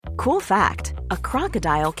Cool fact, a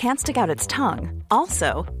crocodile can't stick out its tongue.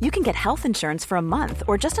 Also, you can get health insurance for a month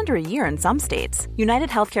or just under a year in some states.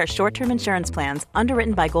 United Healthcare short-term insurance plans,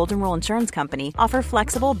 underwritten by Golden Rule Insurance Company, offer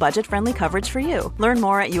flexible, budget-friendly coverage for you. Learn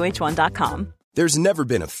more at uh1.com. There's never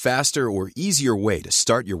been a faster or easier way to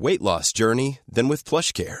start your weight loss journey than with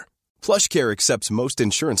PlushCare. PlushCare accepts most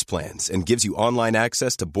insurance plans and gives you online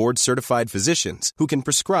access to board-certified physicians who can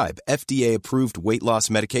prescribe FDA-approved weight loss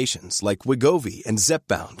medications like Wegovy and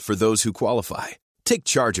Zepbound for those who qualify. Take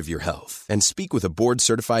charge of your health and speak with a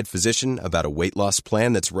board-certified physician about a weight loss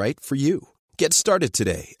plan that's right for you. Get started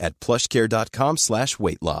today at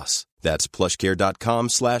plushcare.com/weightloss. That's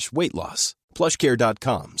plushcare.com/weightloss.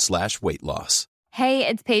 plushcare.com/weightloss. Hey,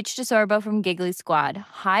 it's Paige DeSorbo from Giggly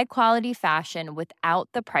Squad. High quality fashion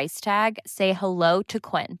without the price tag. Say hello to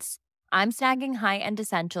Quince. I'm snagging high-end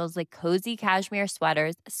essentials like cozy cashmere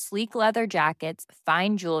sweaters, sleek leather jackets,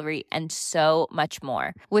 fine jewelry, and so much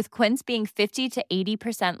more. With Quince being 50 to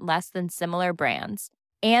 80% less than similar brands.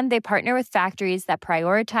 And they partner with factories that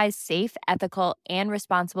prioritize safe, ethical, and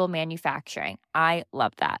responsible manufacturing. I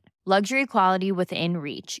love that. Luxury quality within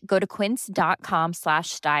reach. Go to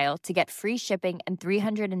quince.com/style to get free shipping and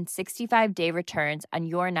 365-day returns on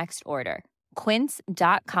your next order.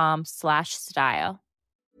 Quince.com/style.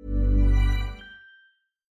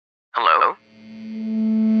 Hello?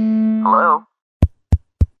 Hello?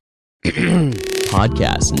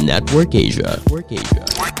 Podcast Network Asia.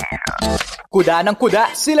 Kuda ng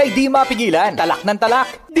kuda, sila'y di mapigilan. Talak ng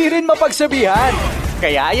talak, di rin mapagsabihan.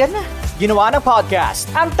 Kaya yan na, ginawa ng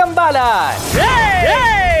podcast, ang Tambalan.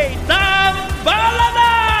 Hey! Tambalan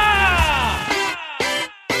na!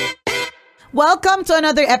 Welcome to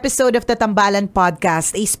another episode of the Tambalan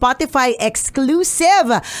Podcast, a Spotify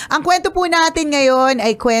exclusive. Ang kwento po natin ngayon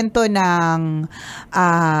ay kwento ng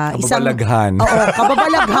kababalaghan.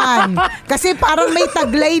 Kababalaghan. Kasi parang may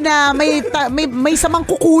taglay na may samang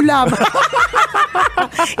kukulam.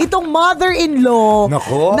 Itong mother-in-law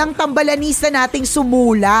ng tambalanista nating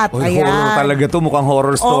sumulat. Oy, horror talaga to. Mukhang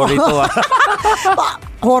horror story to.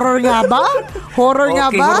 Horror nga ba?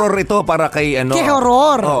 Okay, horror ito para kay ano. Kay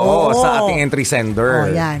horror. Oo, sa ating entry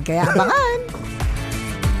sender. Yan. Kaya abangan.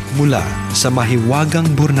 Mula sa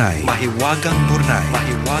Mahiwagang Burnay.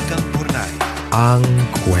 Ang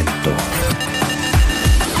kwento.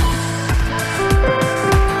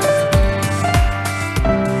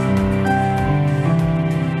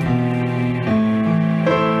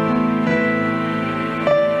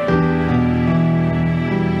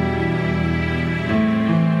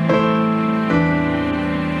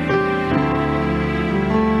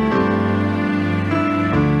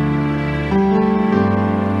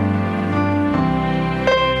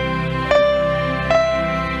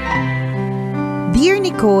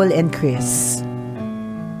 Nicole and Chris,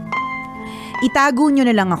 itago nyo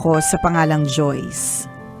na lang ako sa pangalang Joyce.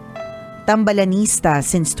 Tambalanista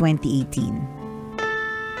since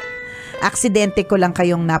 2018. Aksidente ko lang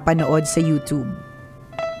kayong napanood sa YouTube.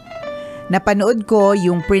 Napanood ko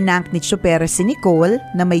yung prank ni Chopera si Nicole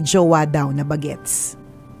na may jowa daw na bagets.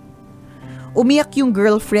 Umiyak yung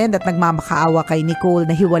girlfriend at nagmamakaawa kay Nicole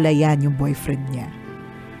na hiwalayan yung boyfriend niya.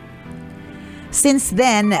 Since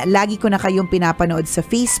then, lagi ko na kayong pinapanood sa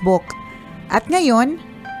Facebook at ngayon,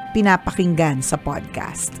 pinapakinggan sa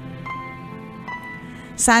podcast.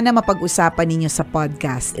 Sana mapag-usapan ninyo sa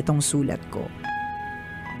podcast itong sulat ko.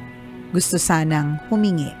 Gusto sanang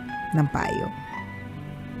humingi ng payo.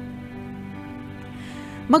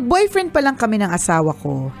 Mag-boyfriend pa lang kami ng asawa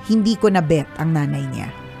ko, hindi ko na bet ang nanay niya.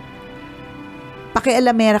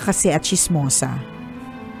 Pakialamera kasi at chismosa.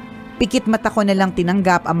 Pikit mata ko na lang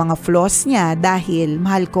tinanggap ang mga flaws niya dahil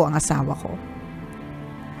mahal ko ang asawa ko.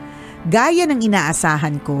 Gaya ng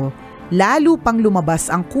inaasahan ko, lalo pang lumabas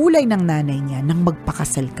ang kulay ng nanay niya nang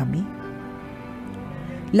magpakasal kami.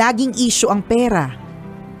 Laging issue ang pera.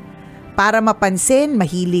 Para mapansin,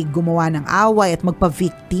 mahilig gumawa ng away at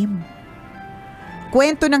magpa-victim.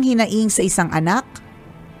 Kwento ng hinaing sa isang anak,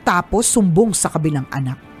 tapos sumbong sa kabilang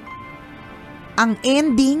anak. Ang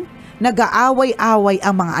ending, nag-aaway-away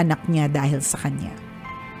ang mga anak niya dahil sa kanya.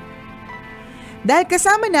 Dahil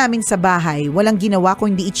kasama namin sa bahay, walang ginawa ko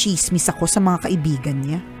hindi i-chismis ako sa mga kaibigan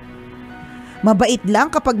niya. Mabait lang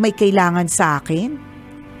kapag may kailangan sa akin.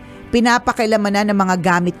 Pinapakilamanan ng mga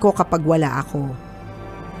gamit ko kapag wala ako.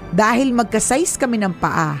 Dahil magka-size kami ng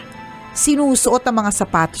paa, sinusuot ang mga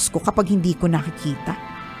sapatos ko kapag hindi ko nakikita.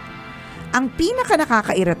 Ang pinaka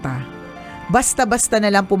nakakairita, basta-basta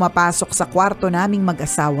na lang pumapasok sa kwarto naming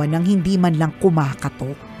mag-asawa nang hindi man lang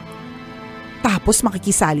kumakatok. Tapos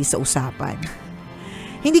makikisali sa usapan.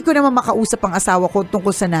 Hindi ko naman makausap ang asawa ko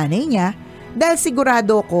tungkol sa nanay niya Dahil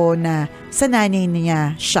sigurado ko na sa nanay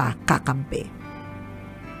niya siya kakampi.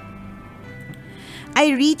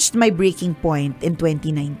 I reached my breaking point in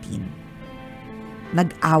 2019.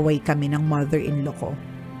 Nag-away kami ng mother-in-law ko.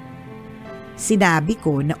 Sinabi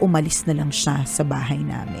ko na umalis na lang siya sa bahay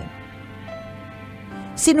namin.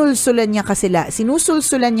 Sinusulsulan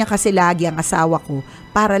niya kasi lagi ang asawa ko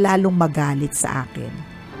para lalong magalit sa akin.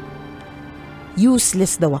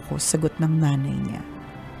 Useless daw ako, sagot ng nanay niya.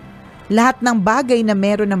 Lahat ng bagay na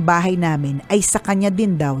meron ng bahay namin ay sa kanya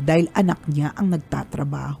din daw dahil anak niya ang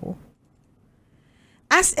nagtatrabaho.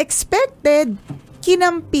 As expected,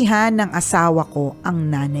 kinampihan ng asawa ko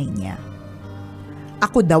ang nanay niya.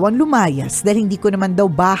 Ako daw ang lumayas dahil hindi ko naman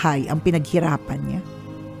daw bahay ang pinaghirapan niya.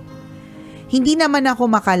 Hindi naman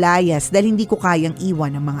ako makalayas dahil hindi ko kayang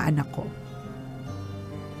iwan ang mga anak ko.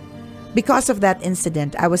 Because of that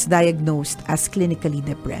incident, I was diagnosed as clinically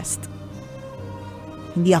depressed.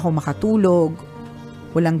 Hindi ako makatulog,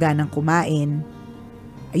 walang ganang kumain,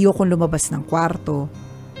 ayokong lumabas ng kwarto,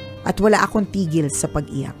 at wala akong tigil sa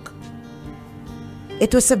pag-iyak.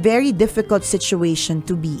 It was a very difficult situation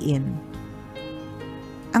to be in.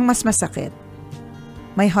 Ang mas masakit,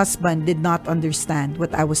 my husband did not understand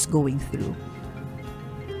what I was going through.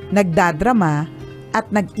 Nagdadrama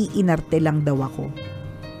at nag-iinarte lang daw ako.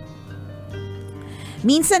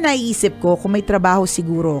 Minsan naiisip ko kung may trabaho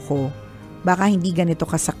siguro ko, baka hindi ganito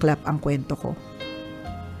kasaklap ang kwento ko.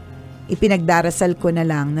 Ipinagdarasal ko na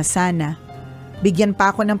lang na sana bigyan pa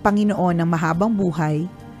ako ng Panginoon ng mahabang buhay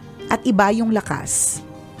at iba yung lakas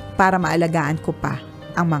para maalagaan ko pa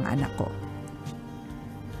ang mga anak ko.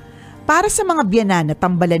 Para sa mga biyanan na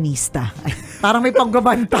tambalanista. Ay, parang may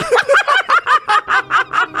panggabanta.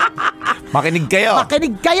 Makinig kayo.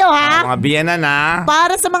 Makinig kayo, ha? Mga biyanan, ha?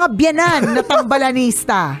 Para sa mga biyanan na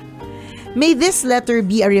tambalanista. May this letter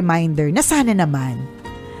be a reminder na sana naman,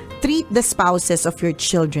 treat the spouses of your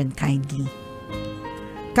children kindly.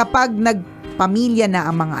 Kapag nagpamilya na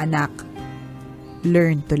ang mga anak,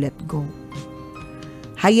 learn to let go.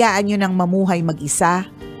 Hayaan nyo nang mamuhay mag-isa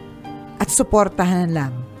at suportahan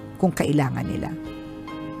lang kung kailangan nila.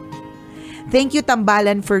 Thank you,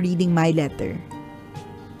 Tambalan, for reading my letter.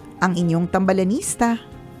 Ang inyong tambalanista,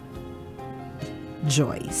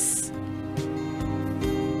 Joyce.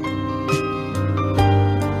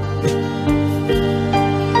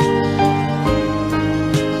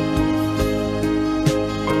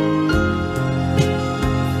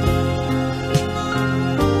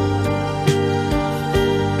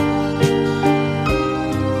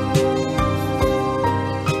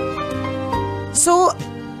 So,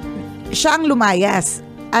 siya ang lumayas.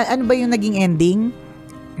 Ano ba yung naging ending?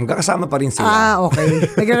 Magkakasama pa rin sila. Okay.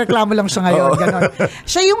 Nagreklamo lang siya ngayon. Ganon.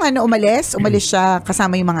 Siya yung umalis siya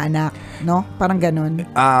kasama yung mga anak. No? Parang ganon.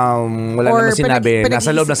 Wala naman sinabi. Nasa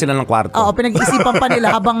loob na sila ng kwarto. Oo, pinag-isipan pa nila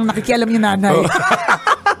habang nakikialam yung nanay.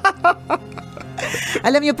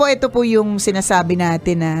 Alam niyo po, ito po yung sinasabi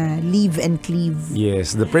natin na leave and cleave.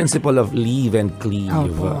 Yes, the principle of leave and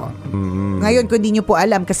cleave. Ngayon, kung di niyo po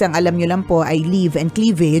alam, kasi ang alam niyo lang po ay leave and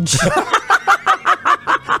cleavage.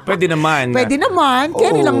 Pwede naman.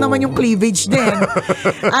 Carry lang naman yung cleavage din.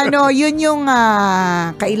 Yun yung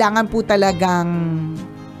kailangan po talagang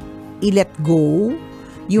i-let go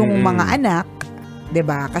yung mga anak, 'di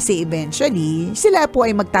ba? Kasi eventually, sila po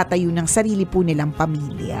ay magtatayo ng sarili po nilang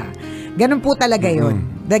pamilya. Ganun po talaga yun.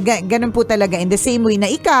 Ganun po talaga. In the same way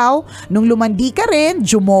na ikaw, nung lumandi ka rin,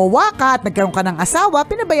 jumowa ka at nagkaroon ka ng asawa,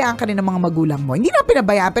 pinabayaan ka rin ng mga magulang mo. Hindi na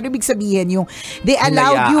pinabayaan, pero ibig sabihin yung they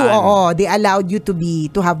allowed you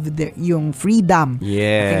to have yung freedom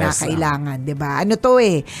na kinakailangan, 'di ba?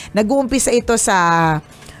 Nag-uumpisa ito sa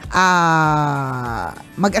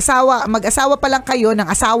mag-asawa pa lang kayo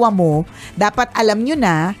ng asawa mo, dapat alam nyo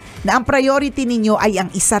na ang priority ninyo ay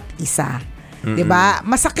ang isa't isa. 'Di ba?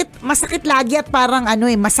 Masakit lagi at parang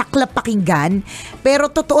masaklap pakinggan, pero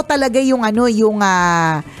totoo talaga yung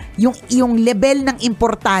yung level ng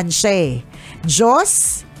importansya.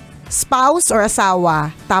 Diyos, spouse or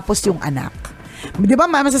asawa, tapos yung anak. 'Di ba,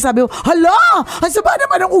 masasabi mo, hala, ang sama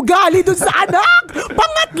naman ang ugali dun sa anak.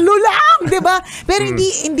 Pangatlo lang, 'di ba? Pero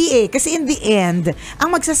hindi kasi in the end,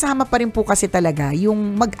 ang magsasama pa rin po kasi talaga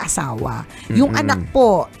yung mag-asawa. Yung anak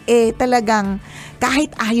po talagang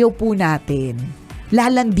kahit ayaw po natin,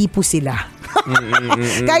 lalandi po sila.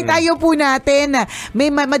 Kahit ayaw po natin,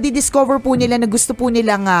 may madidiscover po nila na gusto po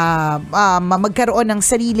nilang magkaroon ng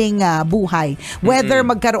sariling buhay. Whether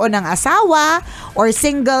magkaroon ng asawa or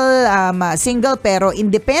single pero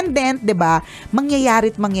independent, 'di ba?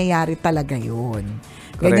 Mangyayari talaga 'yun.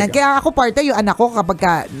 Ganyan. Kaya ako partner, yung anak ko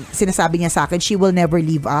kapag sinasabi niya sa akin, she will never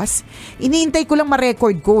leave us. Iniintay ko lang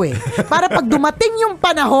ma-record ko eh. Para pag dumating yung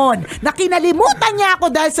panahon na kinalimutan niya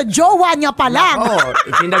ako dahil sa jowa niya pa lang.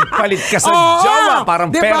 Pinagpalit ka sa jowa.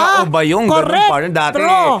 Parang diba? Pera o bayong. Correct. Ganun, dati,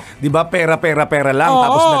 di ba, pera lang.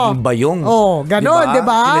 Tapos naging bayong. Ganon, di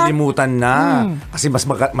ba? Kinalimutan na. Kasi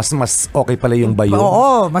mas okay pala yung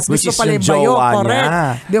bayong. Mas gusto pala yung bayong. Correct.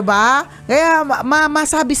 Di ba? Kaya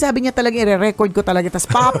masabi-sabi niya talaga, i-record ko talaga. Tapos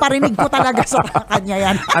paparinig ko talaga sa kanya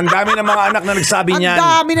yan. Ang dami ng mga anak na nagsabi niyan. Ang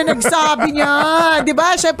dami na nagsabi niyan. Di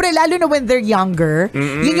ba? Siyempre, lalo na when they're younger,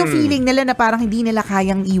 yun yung feeling nila na parang hindi nila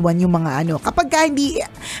kayang iwan yung mga kapag hindi,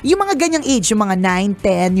 yung mga ganyang age, yung mga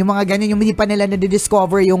 9, 10, yung mga ganyan, yung hindi pa nila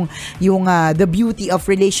na-discover yung the beauty of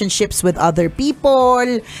relationships with other people,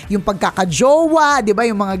 yung pagkakajowa, di ba?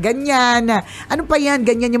 Yung mga ganyan. Ano pa yan?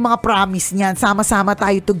 Ganyan yung mga promise niyan. Sama-sama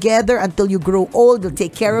tayo together until you grow old, we'll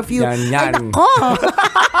take care of you. Yan. Ay, nako!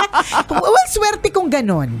 Well, swerte kung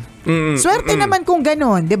ganun. Swerte naman kung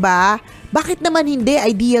ganun, di ba? Bakit naman hindi?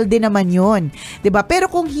 Ideal din naman yun. 'Di ba? Pero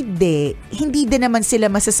kung hindi din naman sila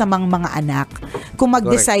masasamang mga anak kung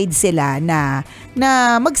mag-decide sila na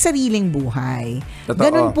magsariling buhay. Totoo.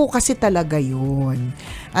 Ganun po kasi talaga yun.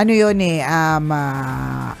 Ano yun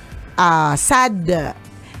sad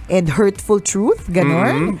and hurtful truth,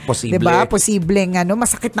 gano'n. Posible. Diba? Posibleng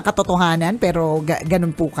masakit na katotohanan, pero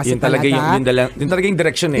ganun po kasi talaga. Yun talaga yung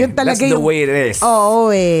direction eh. That's the way it is.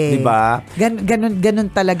 Oo eh. Diba?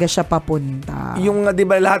 Ganun talaga siya papunta. Yung,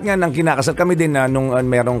 diba, lahat nga ng kinakasal kami din nung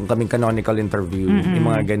merong kaming canonical interview,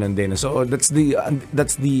 yung mga ganun din. So, that's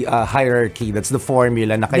the hierarchy, that's the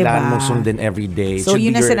formula na kailangan mong sundin every day. So,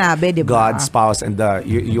 yun na sinabi, diba? God, spouse, and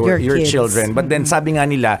your children. But then, sabi nga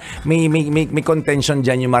nila, may contention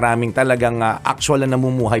dyan yung maraming talagang actual na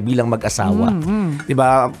namumuhay bilang mag-asawa.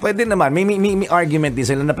 Diba? Pwede naman. May argument din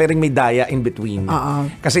sila na pwedeng may daya in between.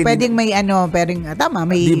 Kasi pwedeng may tama,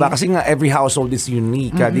 may... Diba? Kasi nga every household is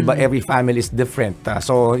unique. Diba? Every family is different.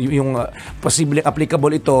 So, yung posibleng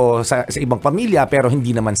applicable ito sa ibang pamilya pero hindi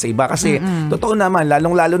naman sa iba. Kasi, totoo naman,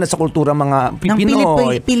 lalong-lalo na sa kultura mga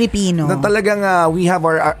Pilipino. Na talagang we have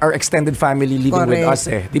our extended family living with us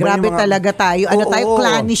eh. Diba? Grabe talaga tayo.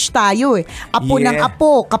 Clannish tayo eh. Apo ng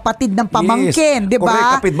apo, kapatid ng pamangkin, di ba?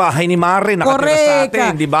 Correct, kapitbahay ni Mare nakatira sa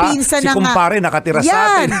atin, di ba? Si kumpare nakatira sa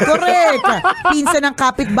atin. Correct. Pinsan ng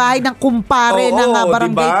kapitbahay ng kumpare ng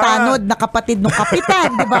barangay Tanod na kapatid ng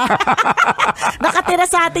kapitan, di ba? Nakatira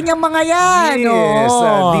sa atin yung mga yan. Yes,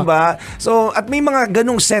 di ba? So, at may mga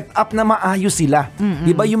ganong setup na maayos sila.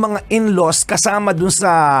 Di ba? Yung mga in-laws kasama dun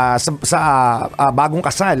sa bagong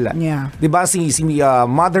kasal. Yeah. Di ba? Si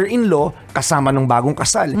mother-in-law kasama ng bagong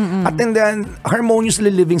kasal. At then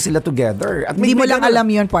harmoniously living sila together. At hindi mo lang alam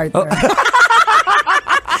yun, partner.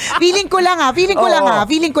 Feeling ko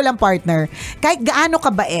lang partner, kahit gaano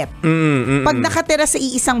kabait, pag nakatira sa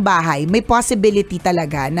iisang bahay, may possibility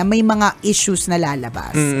talaga na may mga issues na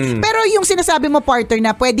lalabas. Pero yung sinasabi mo, partner,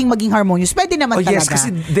 na pwedeng maging harmonious, pwede naman talaga. Yes,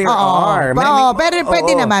 kasi there are. Pero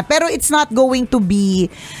pwede naman. Pero it's not going to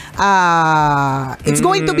be it's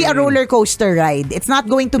going to be a roller coaster ride. It's not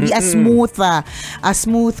going to be a smooth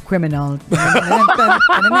criminal.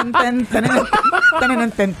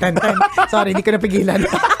 Sorry, hindi ko napigilan.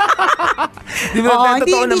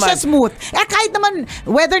 Hindi siya smooth. Kahit naman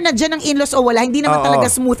whether nandiyan ang in-laws o wala, hindi naman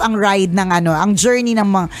talaga smooth ang ride ng ang journey ng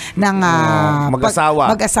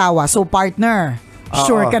mag-asawa. So partner,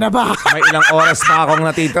 sure ka na ba? May ilang oras pa akong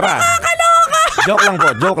natitira. Joke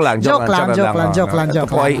lang. Ito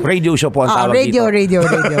po ay radio show po ang tawag dito. Radio.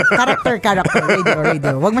 Character,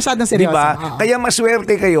 radio. Huwag masyadong seryoso. Diba? Kaya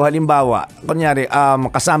maswerte kayo, halimbawa, kunyari,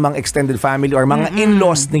 kasamang extended family or mga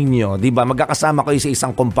in-laws ninyo, diba? Magkakasama kayo sa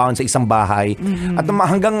isang compound, sa isang bahay. At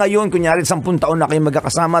hanggang ngayon, kunyari, 10 taon na kayo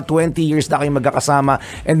magkakasama, 20 years na kayo magkakasama,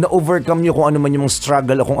 and na-overcome nyo kung ano man yung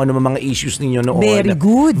struggle o kung ano man mga issues ninyo noon.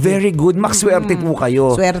 Very good. Makswerte po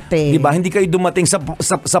kayo. Swerte. Diba? Hindi kayo dumating sa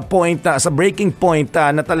point, sa breaking point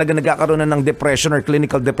na talaga nagkakaroon na ng depression or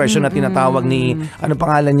clinical depression na tinatawag ni, ano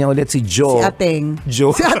pangalan niya ulit? Si Joe. Si Ateng.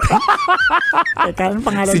 Joe. Si Ateng.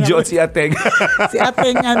 Si Joe, si Ateng. Si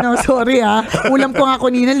Ateng, sorry ulam ko nga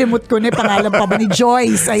kanina, limot ko na pangalan pa ba ni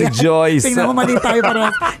Joyce? Ayan. Si Joyce. Tingnan mo, mali tayo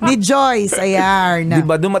para ni Joyce. Ayan.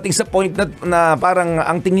 Diba, dumating sa point na parang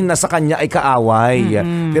ang tingin na sa kanya ay kaaway.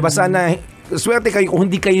 Diba, sana swerte kayo kung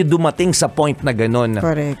hindi kayo dumating sa point na ganun.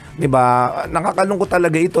 Correct. Diba? Nakakalungkot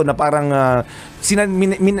talaga ito na parang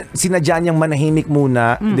sinadya niyang manahimik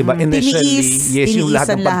muna, diba? Initially, yes, yung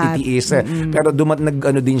lahat ng pagtitiis. Pero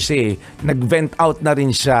din siya nag-vent out na rin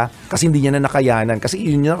siya kasi hindi niya na nakayanan. Kasi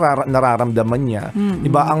yun yung nararamdaman niya.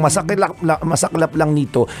 Diba? Ang masaklap lang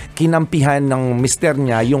nito, kinampihan ng mister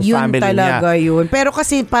niya, yung family niya. Yun talaga yun. Pero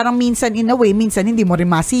kasi parang minsan in a way, minsan hindi mo rin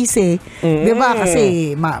masisi. Diba?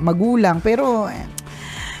 Kasi magulang. Pero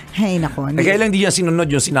hey, nako. Kaya lang di niya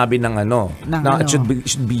sinunod yung sinabi ng na it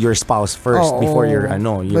should be your spouse first before your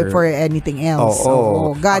before anything else.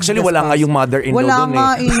 God, actually wala nga yung mother-in-law doon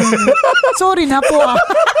Sorry na po.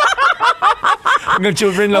 Hanggang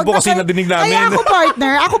children lang po kasi nadinig namin. Ay,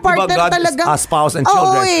 ako partner diba, talaga. Spouse and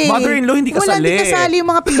children. Mother-in-law hindi kasali. Wala, hindi kasali yung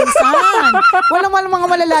mga pinsan. Walang mga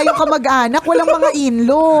malalayong kamag-anak. Walang mga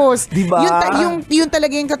in-laws. Diba? Yun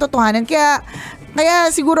talaga yung katotohanan.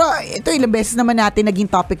 Kaya siguro, ito ilang beses naman natin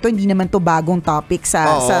naging topic to. Hindi naman to bagong topic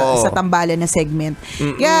sa tambalan na segment.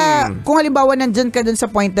 Kaya kung halimbawa nandyan ka dun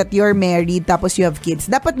sa point that you're married tapos you have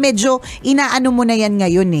kids, dapat medyo inaano mo na yan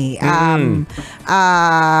ngayon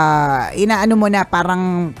inaano mo na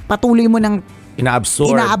parang patuloy mo ng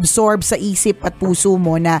inaabsorb sa isip at puso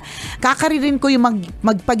mo na kakaririn ko yung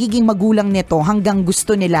magpagiging magulang nito hanggang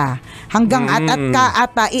gusto nila. Hanggang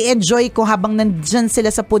at i-enjoy ko habang nandyan sila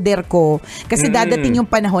sa poder ko. Kasi dadating yung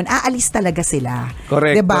panahon, aalis talaga sila.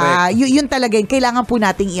 Correct. Diba? Yun talaga yun. Kailangan po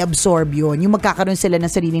nating i-absorb yun. Yung magkakaroon sila ng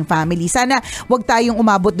sariling family. Sana wag tayong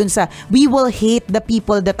umabot dun sa we will hate the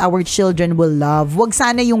people that our children will love. Wag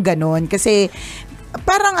sana yung ganon. Kasi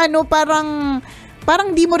parang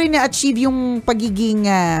di mo rin na-achieve yung pagiging,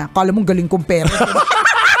 kala mong galing kong parent.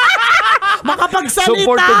 Makapagsalita! So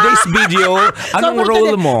for today's video, anong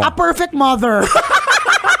role mo? A perfect mother.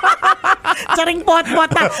 Charing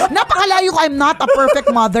pot-pot. Napakalayo ko, I'm not a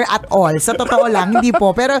perfect mother at all. Sa totoo lang, hindi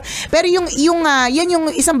po. Pero yan yung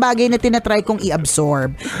isang bagay na tinatry kong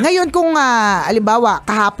i-absorb. Ngayon kung, alimbawa,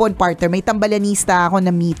 kahapon, partner, may tambalanista ako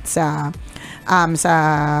na meet sa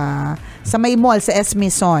may mall, sa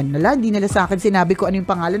Esmison. Hindi nila sa akin sinabi ko ano yung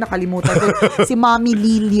pangalan, nakalimutan ko. Si Mommy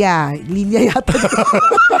Lilia yata.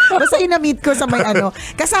 Basta ina-meet ko sa may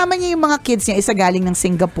kasama niya yung mga kids niya, isa galing ng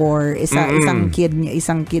Singapore, isang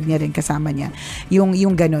kid niya rin kasama niya.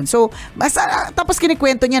 Yung ganun. So, tapos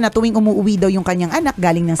kinikwento niya na tuwing umuwi daw yung kanyang anak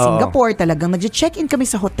galing ng Singapore, talagang nag-check-in kami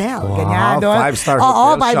sa hotel. Wow, ganyan. 5-star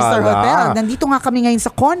hotel. 5-star hotel. Nandito nga kami ngayon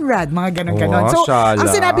sa Conrad, mga ganun. So, ang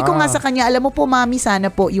sinabi ko nga sa kanya, alam mo po, Mami,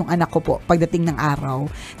 sana po yung anak ko po pagdating ng araw,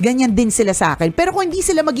 ganyan din sila sa akin. Pero kung hindi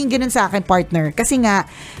sila maging ganun sa akin, partner, kasi nga,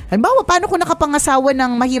 halimbawa, paano ko nakapangasawa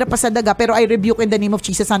ng mahirap pa sa daga, pero I rebuke in the name of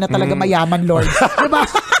Jesus, sana talaga mayaman, Lord. Diba?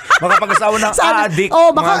 Makapag-asawa ng addict.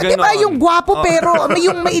 Baka, diba, yung gwapo, pero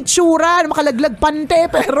yung maitsura, makalaglag pante,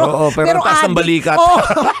 pero taas ng balikat.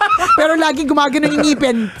 Pero laging gumagano yung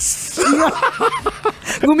ngipin.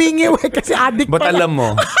 Gumingiw kasi addict pa. Ba't alam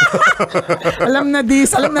mo? Alam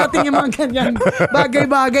natin yung mga ganyan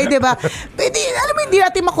bagay-bagay, diba? Alam mo, hindi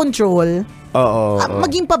natin makontrol.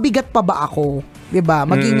 Maging pabigat pa ba ako? Diba?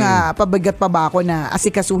 Maging pabigat pa ba ako na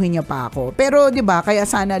asikasuhin niya pa ako? Pero diba, kaya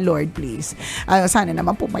sana, Lord, please. Sana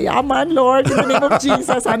naman po mayaman, Lord. In the name of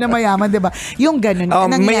Jesus, sana mayaman, diba? Yung ganun.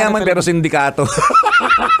 Mayaman pero sindikato.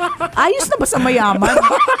 Ayos na ba sa mayaman?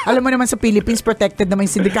 Alam mo naman sa Philippines, protected naman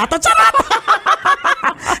yung sindikato. Charot!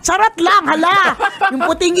 Charot lang, hala! Yung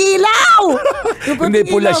puting ilaw! Hindi,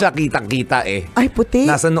 pula siya, kitang-kita Ay, puti?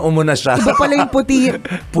 Nasa noo mo na siya. Iba pala yung puti.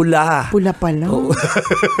 Pula. Pula pala.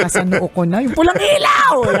 Nasa noo ko na. Yung pulang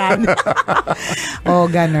ilaw! Yan.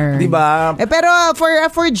 Ganun. Diba? Pero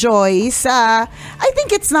for Joyce, I think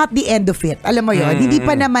it's not the end of it. Alam mo yun, hindi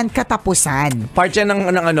pa naman katapusan. Part yan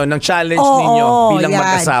ng challenge ninyo bilang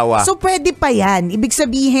mag-asawa. So, pwede pa yan. Ibig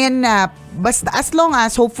sabihin na basta as long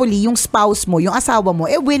as hopefully yung spouse mo, yung asawa mo,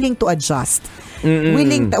 willing to adjust.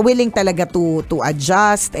 Willing talaga to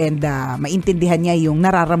adjust and maintindihan niya yung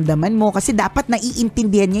nararamdaman mo kasi dapat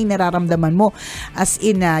naiintindihan niya yung nararamdaman mo as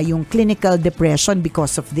in yung clinical depression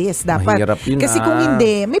because of this. Dapat mahirap yun, kasi kung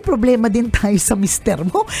hindi, may problema din tayo sa mister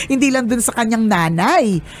mo. Hindi lang dun sa kanyang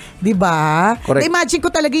nanay. 'Di ba? Imagine ko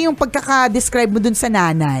talaga yung pagkaka-describe mo dun sa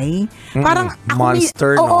nanay. Parang ako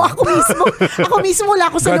monster, ako mismo wala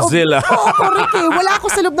ako sa loob. Godzilla. Correct eh. Wala ako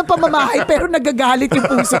sa loob ng pamamahay pero nagagalit yung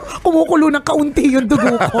puso. Kumukulo ng kaunti yung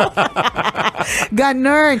dugo ko.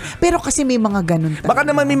 Ganun. Pero kasi may mga ganun talaga. Baka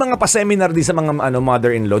naman may mga pa-seminar din sa mga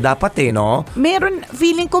mother-in-law. Dapat no? Meron.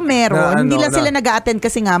 Feeling ko meron. Hindi lang sila nag-a-attend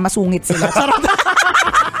kasi nga masungit sila.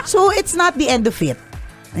 So, it's not the end of it.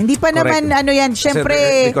 Hindi pa naman yan.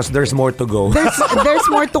 Syempre. Because there's more to go. There's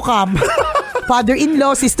more to come.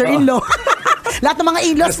 Father-in-law, sister-in-law. Lahat ng mga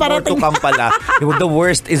in-laws There's more to parating. come pala. The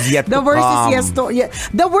worst is yet to The come. worst is yet to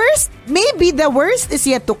maybe the worst is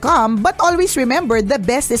yet to come, but always remember the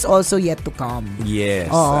best is also yet to come. Yes.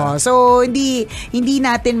 Oo. So hindi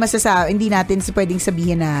natin pwedeng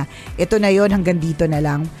sabihin na ito na yon, hanggang dito na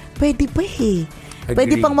lang. Pwede pa eh.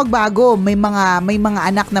 Pwede pang magbago. May mga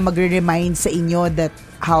anak na magre-remind sa inyo that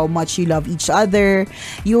how much you love each other.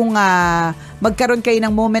 Yung magkaroon kayo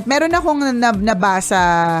ng moment. Meron akong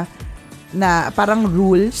nabasa na parang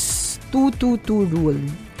rules. 2-2-2 rule.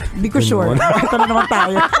 Hindi ko sure. Ito na naman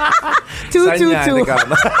tayo. 2-2-2.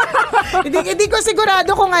 Hindi ko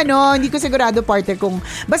sigurado kung ano. Hindi ko sigurado, partner, kung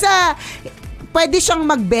basta pwede siyang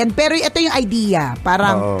mag-bend, pero ito yung idea.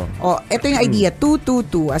 Parang, ito yung idea.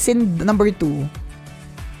 2-2-2. As in, number 2.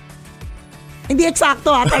 Hindi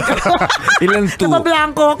eksakto ha. Ilan 2?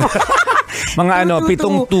 Napablanko ko. Mga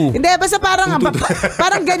 7-2. Hindi, basta parang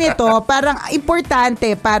ganito. Parang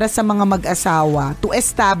importante para sa mga mag-asawa to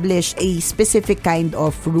establish a specific kind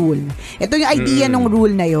of rule. Ito yung idea ng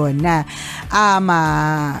rule na yon na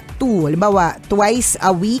halimbawa, twice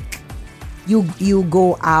a week you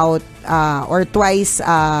go out or twice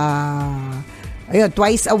a week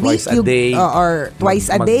twice a day, or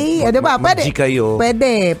twice a day, diba? Pwede.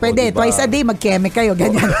 Pwede. Diba? Twice a day mag-keme kayo,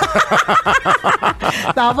 ganyan.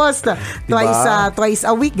 Tapos twice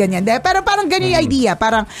a week, ganyan. Pero parang ganyan yung idea,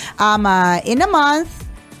 parang in a month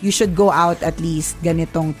you should go out at least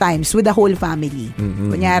ganitong times with the whole family.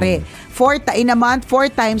 Kunyari, in a month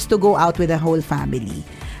 4 times to go out with the whole family.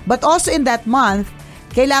 But also in that month,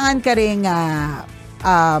 kailangan ka ring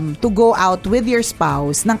to go out with your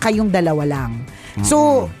spouse ng kayong dalawa lang.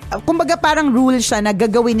 So, kumbaga parang rule siya na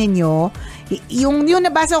gagawin ninyo. Yung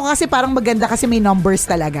nabasa ko kasi parang maganda kasi may numbers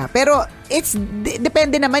talaga. Pero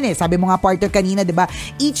depende naman eh. Sabi mo nga, partner, kanina, 'di ba?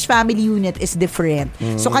 Each family unit is different.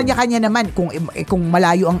 So kanya-kanya naman kung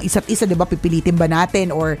malayo ang isa't isa, 'di ba? Pipilitin ba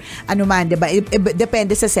natin or ano man, 'di ba?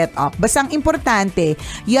 Depende sa setup. Basta ang importante,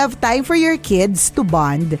 you have time for your kids to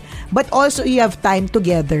bond, but also you have time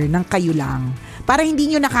together ng kayo lang. Para hindi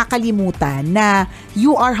nyo nakakalimutan na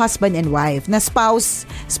you are husband and wife, na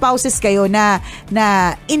spouses kayo, na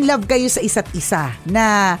in love kayo sa isa't isa,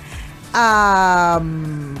 na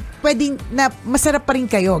pwedeng na masarap pa rin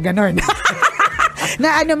kayo, ganon.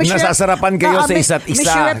 Na nasasarapan kayo sa isa't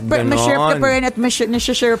isa. Masarapan at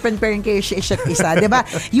nasyasharapan pa rin kayo sa isa't isa. Diba?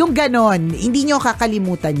 Yung ganon, hindi nyo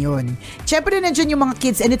kakalimutan yun. Siyempre nandiyan yung mga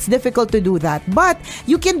kids and it's difficult to do that. But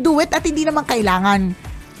you can do it at hindi naman kailangan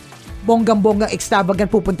bonggang-bonggang extravagant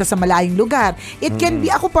pupunta sa malayong lugar. It can be,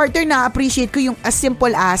 ako partner, na-appreciate ko yung as simple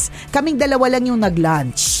as kaming dalawa lang yung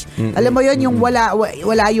nag-lunch. Alam mo yun, yung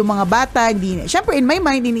wala yung mga bata. Syempre, in my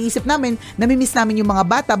mind, iniisip namin, namimiss namin yung mga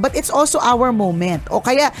bata, but it's also our moment. O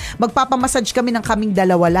kaya, magpapamassage kami ng kaming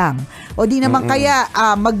dalawa lang. O di naman kaya,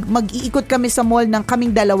 mag-iikot kami sa mall ng kaming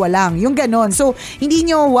dalawa lang. Yung ganon. So, hindi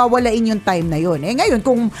nyo wawalain yung time na yun. Ngayon,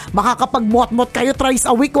 kung makakapag-mot-mot kayo thrice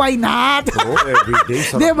a week, why not? Everyday.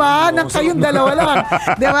 Diba? Nang kayong dalawa lang.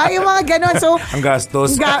 Diba? Yung mga ganon. So, ang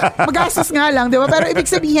gastos. Magastos nga lang. Diba? Pero ibig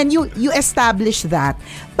sabihin, you establish that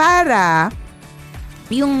para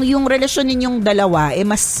yung relasyon ninyong dalawa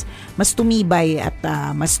mas tumibay at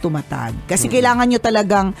mas tumatag. Kasi kailangan nyo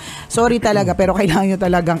talagang, sorry talaga, pero kailangan nyo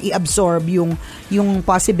talagang i-absorb yung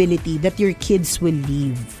possibility that your kids will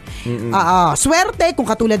leave. Swerte kung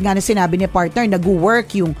katulad nga na sinabi ni partner, nag-work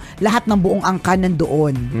yung lahat ng buong angkan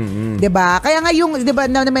nandoon. 'Di ba? Kaya nga yung 'di ba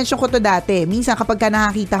na-mention ko to dati, minsan kapag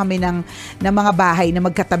nakakita kami ng mga bahay na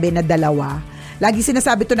magkatabi na dalawa, lagi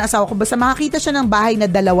sinasabi to na asawa ko, basta makakita siya ng bahay na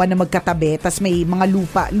dalawa na magkatabi, tas may mga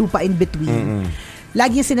lupa in between.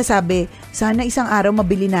 Lagi niya sinasabi, sana isang araw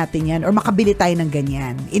mabili natin yan or makabili tayo ng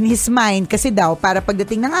ganyan. In his mind, kasi daw, para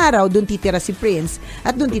pagdating ng araw, doon titira si Prince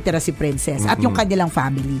at doon titira si Princess at yung kanilang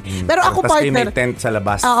family. Pero ako, tas partner... may tent sa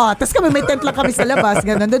labas. Oo, tas kami may tent lang kami sa labas,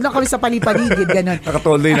 gano'n. Doon lang kami sa palipaligid, gano'n.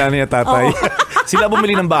 Nakatoldo yung nanay at tatay. Sila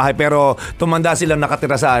bumili ng bahay, pero tumanda silang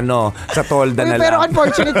nakatira sa tolda na lang. Pero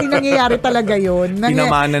unfortunately, nangyayari talaga yun.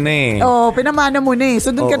 Pinamana na eh. Oo, pinamana mo na eh.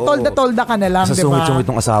 So doon ka tolda ka na lang, di ba? Sa sungit-sungit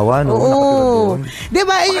ng asawa, no? Oo. Di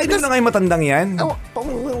ba? Pakailan na nga yung matandang yan.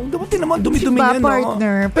 Dapat naman dumi-dumi yan, no?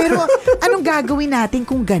 Partner. Pero anong gagawin natin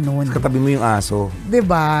kung ganun? Katabi mo yung aso. Di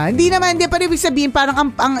ba? Hindi naman, pero ibig sabihin,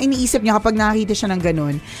 parang ang iniisip niya kapag nakakita siya ng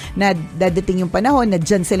ganun, na dadating yung panahon na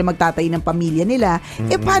dyan sila magtatayo ng pamilya nila,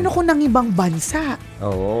 paano kung ng ibang bansa?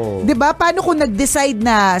 Oo. Di ba? Paano kung nag-decide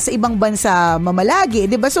na sa ibang bansa mamalagi?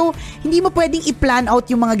 Di ba? So, hindi mo pwedeng i-plan out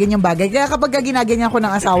yung mga ganyang bagay. Kaya kapag ginaganyan ko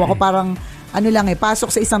ng asawa ko, parang ano lang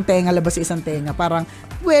pasok sa isang tenga, labas sa isang tenga. Parang,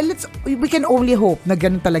 well, we can only hope na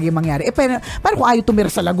ganun talaga yung mangyari. Parang kung ayaw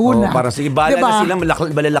tumira sa Laguna. Parang sige, bala na sila,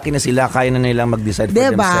 malalaki na sila, kaya na nilang mag-decide for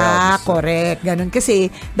themselves. Correct. Ganun.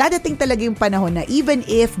 Kasi, dadating talaga yung panahon na even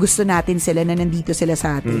if gusto natin sila na nandito sila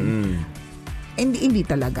sa atin, hindi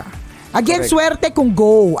talaga. Again, swerte kung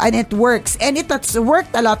go and it works. And it has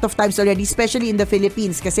worked a lot of times already, especially in the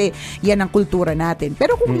Philippines kasi yan ang kultura natin.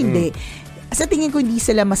 Pero kung hindi, sa tingin ko hindi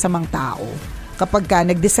sila masamang tao. Kapag ka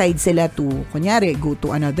nag-decide sila to, kunyari, go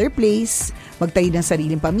to another place, magtayo ng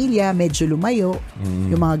sariling pamilya, medyo lumayo,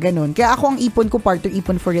 yung mga ganun. Kaya ako ang ipon ko, partner,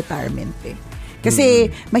 ipon for retirement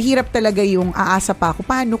Kasi mahirap talaga yung aasa pa ako,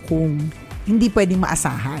 paano kung hindi pwedeng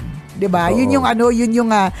maasahan? 'Di ba? Yun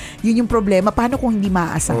yung problema. Paano kung hindi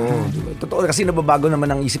maaasahan? Totoo kasi nababago naman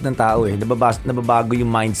ang isip ng tao nababago yung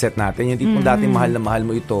mindset natin. Yung tipong dati mahal na mahal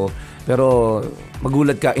mo ito, pero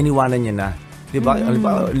magulat ka, iniwanan niya na. 'Di ba?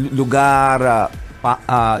 Lugar,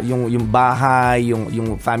 yung bahay,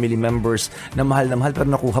 yung family members na mahal pero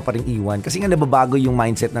nakuha pa rin iwan. Kasi nga nababago yung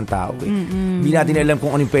mindset ng tao. Hindi natin alam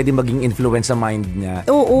kung ano yung pwede maging influence sa mind niya.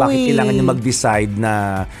 Bakit kailangan niya mag-decide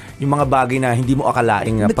na yung mga bagay na hindi mo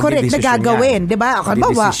akalaing correct na gagawin, 'di ba?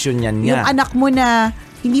 Pag-decision niya. Yung anak mo na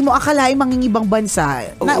hindi mo akalain mangingibang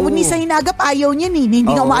bansa. Ni sa hinagap ayaw niya hindi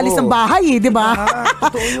nga umaalis ng bahay 'di ba?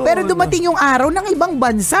 Pero dumating yung araw ng ibang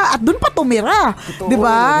bansa at doon pa tumira. 'Di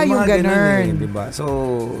ba? Yung ganun. 'Di ba? So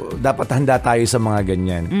dapat handa tayo sa mga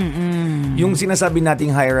ganyan. Yung sinasabi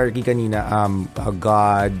nating hierarchy kanina,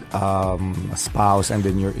 God, spouse, and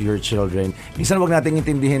then your children. Minsan wag nating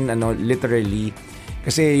intindihin literally.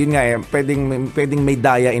 Kasi yun nga pwedeng may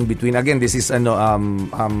daya in between. Again, this is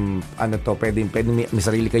pwedeng may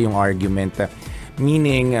sarili kayong argument.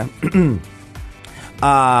 Meaning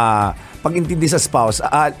pag-intindi sa spouse,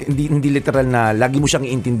 hindi literal na lagi mo siyang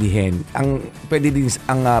iintindihin. Pwede din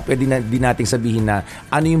nating sabihin na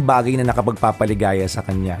ano yung bagay na nakapagpapaligaya sa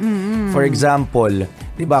kanya. For example,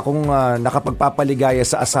 'di ba, kung nakapagpapaligaya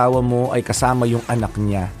sa asawa mo ay kasama yung anak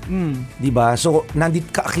niya. 'Di ba? So,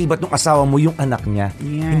 nandito kaakibat ng asawa mo yung anak niya.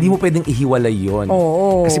 Yeah. Hindi mo pwedeng ihiwalay 'yon.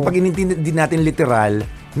 Kasi pag inintindi natin literal,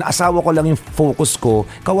 na asawa ko lang yung focus ko,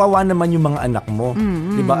 kawawa naman yung mga anak mo.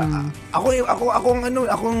 'Di ba?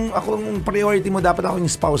 Akong priority mo, dapat ako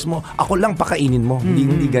yung spouse mo. Ako lang pakainin mo.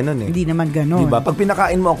 Hindi ganoon Hindi naman ganoon. 'Di ba? Pag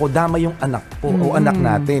pinakain mo ako, dama yung anak ko o anak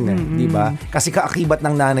natin, 'di ba? Kasi kaakibat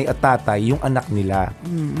ng nanay at tatay yung anak nila.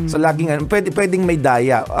 So laging pwedeng may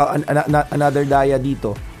daya. Another daya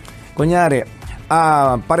dito. Kunyari,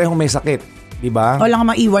 parehong may sakit, 'di ba? O lang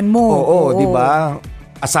maiwan mo. Oo. 'Di ba?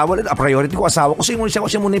 Priority ko asawa ko.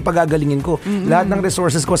 Siya muna yung pagagalingin ko. Lahat ng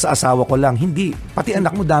resources ko sa asawa ko lang. Hindi. Pati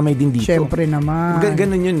anak mo damay din dito. Siyempre naman.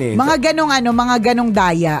 Ganun yun Mga ganong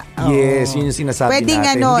daya. Yes, yun yung sinasabi pwedeng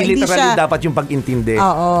natin. Hindi literally dapat yung pag-intindi.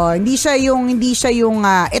 Hindi siya yung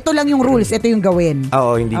ito lang yung rules, ito yung gawin.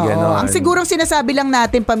 Hindi gano'n. Ang sigurong sinasabi lang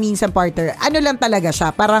natin paminsan, partner, ano lang talaga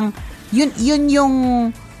siya. Parang yun yung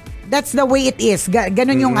that's the way it is.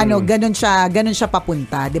 Ganon yung ganon siya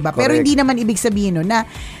papunta, 'di ba? Pero hindi naman ibig sabihin na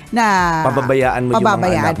pababayaan mo yung mga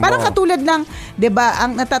anak mo. Parang katulad lang, 'di ba?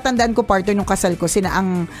 Ang natatandaan ko, partner, nung kasal ko,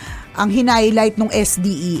 ang hinighlight nung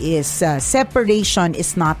SDE is separation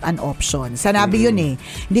is not an option. Sanabi yun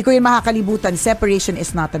Hindi ko yun makakalibutan. Separation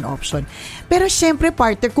is not an option. Pero syempre,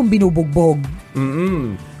 partner, kung binubugbog.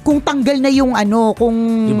 Kung tanggal na yung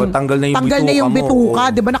diba, tanggal na yung bituka,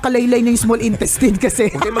 'di ba, nakalaylay na yung small intestine kasi.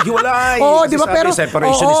 Okay, maghiwalay. 'Di ba, pero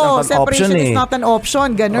separation is not an option. Is not an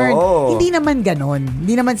option, ganun. Hindi naman ganon.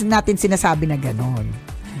 Hindi naman natin sinasabi na ganon.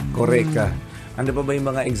 Correct ka. Ano pa ba yung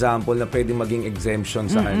mga example na pwedeng maging exemption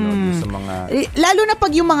sa sa mga... Lalo na pag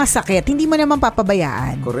yung mga sakit, hindi mo naman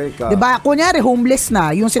papabayaan. Correct ka. Diba? Kunyari, homeless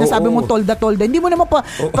na, yung sinasabi mo tolda-tolda, hindi mo naman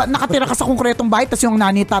nakatira ka sa konkretong bahay, tapos yung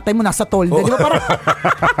nanay, tatay mo nasa tolda. Diba? Parang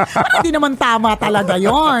hindi naman tama talaga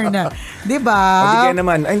yun. Diba? Hindi kaya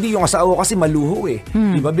naman, hindi yung asawa kasi maluho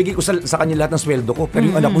Diba? Bigay ko sa kanya lahat ng sweldo ko, pero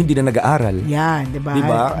yung anak ko hindi na nag-aaral. Yan, diba?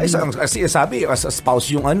 Diba? Kasi sabi, as a spouse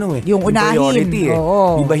yung yung unahin. Priority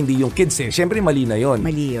Diba? Hindi yung kids Siyempre, mali na yun.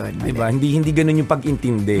 Mali yun. Diba? Hindi ganun yung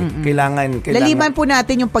pag-intindi. Kailangan... Laliman po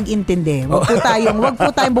natin yung pag-intindi. Wag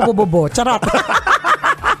po tayong bobobobo. Charot.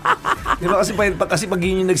 Diba? Kasi pag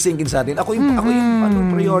yun yung nag-sink in sa atin, ako yung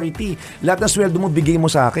priority. Lahat ng sweldo mo, bigay mo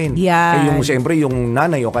sa akin. Yan. Siyempre, yung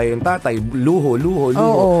nanay o kaya yung tatay, luho.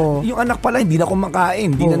 Yung anak pala, hindi na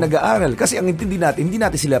kumakain, hindi na nag-aaral. Kasi ang intindi natin, hindi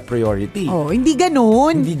natin sila priority. Hindi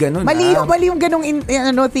ganun. Hindi ganun. Mali yung ganung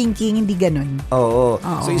thinking, hindi ganun.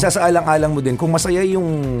 So, isa sa alang-alang mo din, kung masaya yung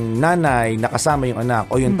nanay nakasama yung anak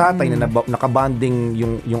o yung tatay na nakabanding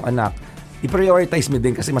yung anak, i-prioritize mo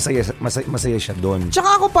din kasi masaya siya doon.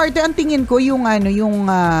 Tsaka ako, partner, ang tingin ko yung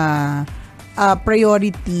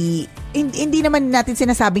priority, hindi naman natin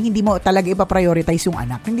sinasabing hindi mo talaga ipa-prioritize yung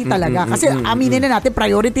anak. Hindi talaga. Kasi aminin na natin,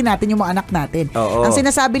 priority natin yung mga anak natin. Oo. Ang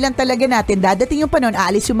sinasabi lang talaga natin, dadating yung panahon,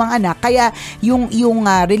 aalis yung mga anak. Kaya yung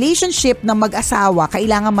relationship ng mag-asawa,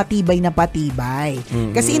 kailangan matibay na patibay.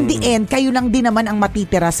 Kasi in the end, kayo lang din naman ang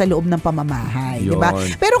matitira sa loob ng pamamahay. Diba?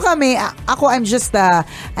 Pero kami, ako, I'm just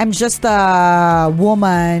a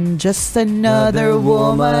woman, just another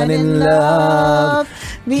woman in love.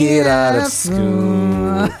 Get out of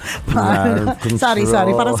school.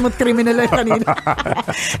 Sorry. Parang smooth criminal lang kanina.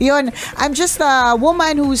 Yun, I'm just a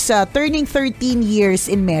woman who's turning 13 years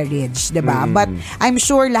in marriage, diba? But I'm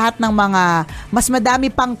sure lahat ng mga mas madami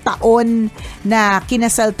pang taon na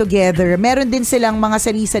kinasal together, meron din silang mga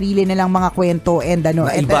sarili-sarili nilang mga kwento and ano.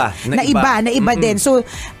 Na iba din. So,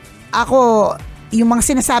 ako, yung mga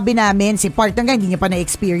sinasabi namin, si partner nga, hindi niya pa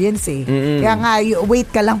na-experience eh. Kaya nga,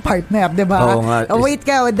 wait ka lang partner, di ba? Oo nga. Wait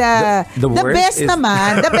ka. The best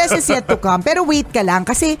naman, the best is yet to come. Pero wait ka lang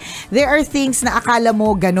kasi there are things na akala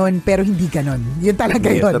mo ganon, pero hindi ganon. Yun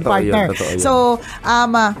talaga yun, partner. Yun. So,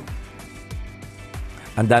 ang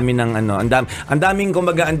daming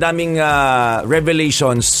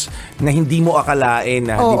revelations na hindi mo akalain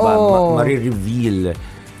na, di ba, marireveal.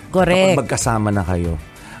 Correct. Kapag magkasama na kayo.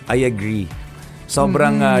 I agree.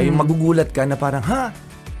 Sobrang yung magugulat ka na parang,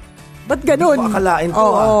 ba't ganun? Hindi ko akalain to.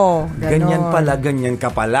 Ganyan pala, ganyan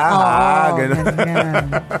ka pala. Ganun.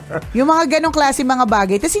 Yung mga ganong klase mga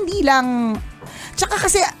bagay. Tapos hindi lang, tsaka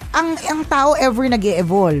kasi ang tao ever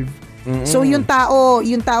nag-e-evolve. So yung tao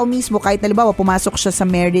mismo, kahit halimbawa pumasok siya sa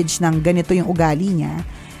marriage ng ganito yung ugali niya,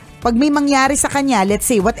 pag may mangyari sa kanya, let's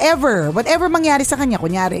say, whatever mangyari sa kanya,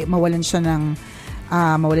 kunyari, mawalan siya ng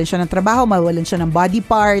trabaho, mawalan siya ng body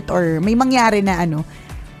part, or may mangyari na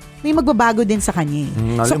may magbabago din sa kanya.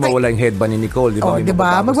 Mawala yung headband ni Nicole, di ba?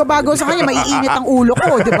 Diba? Magbabago sa kanya, maiinit ang ulo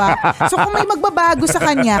ko, di ba? So kung may magbabago sa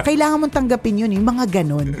kanya, kailangan mong tanggapin yun, yung mga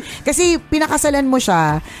ganun. Kasi pinakasalan mo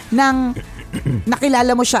siya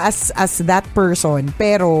nakilala mo siya as that person,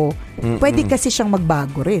 pero pwede kasi siyang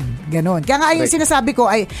magbago rin. Ganon. Kaya nga yung sinasabi ko,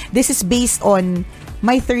 this is based on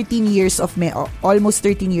my 13 years of almost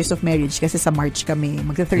 13 years of marriage, kasi sa March kami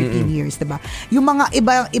magta 13 years, 'di ba? Yung mga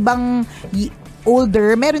ibang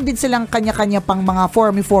older, meron din silang kanya-kanya pang mga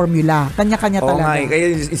formula. Kanya-kanya talaga. Okay, kaya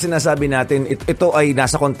sinasabi natin, ito ay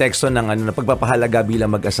nasa konteksto ng pagpapahalaga bilang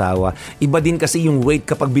mag-asawa. Iba din kasi yung weight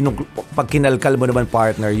kapag pag kinalkal mo naman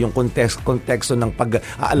partner, yung konteksto ng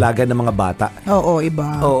pag-aalaga ng mga bata. Oo, iba.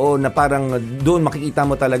 Oo, na parang doon makikita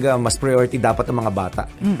mo talaga mas priority dapat ang mga bata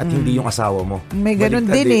at hindi yung asawa mo. May ganun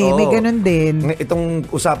din may ganun din. Itong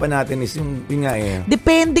usapan natin is yung nga eh.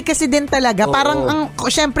 Depende kasi din talaga. Parang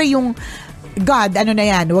syempre yung God, na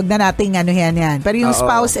yan, wag na nating yan. Pero yung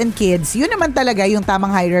spouse and kids, yun naman talaga yung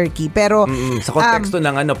tamang hierarchy. Pero sa konteksto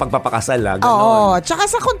ng pagpapakasal, gano'n. Oo,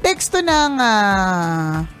 tsaka sa konteksto ng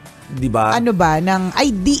diba? In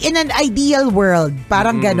an ideal world,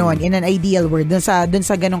 parang ganon, in an ideal world, dun sa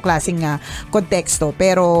ganong klaseng konteksto.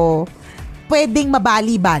 Pero pwedeng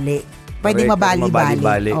mabali-bali. Pwedeng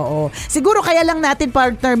mabali-bali. Oo. Siguro kaya lang natin,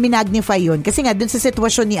 partner, minagnify yun. Kasi nga, dun sa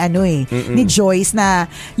sitwasyon ni Joyce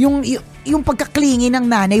na yung pagkaklingi ng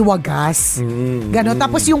nanay wagas. Ganon.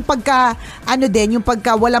 Tapos yung yung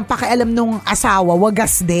pagka walang pakialam nung asawa,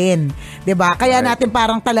 wagas din. 'Di ba? Kaya natin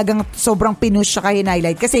parang talagang sobrang pinush siya kay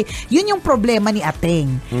highlight. Kasi yun yung problema ni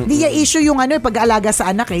Ateng. Hindi niya issue yung pag-aalaga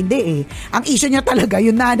sa anak hindi eh. Ang issue niya talaga,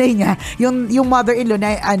 yung nanay niya, yung mother-in-law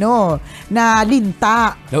na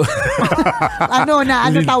linta.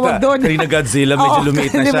 Tawag doon? Karina Godzilla, medyo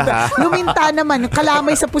lumiit na siya. Ha? Luminta naman,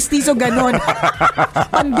 kalamay sa pustiso, ganon.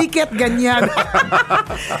 Pandikit, ganyan.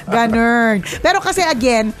 Ganon. Pero kasi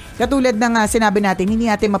again, katulad ng sinabi natin,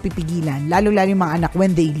 hindi natin mapipigilan, lalo-lalo yung mga anak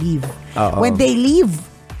when they leave. Uh-oh. When they leave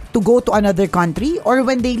to go to another country or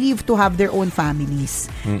when they leave to have their own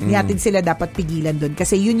families. Hindi natin sila dapat pigilan doon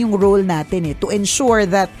kasi yun yung role natin to ensure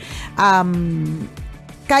that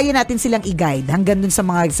kaya natin silang i-guide hanggang dun sa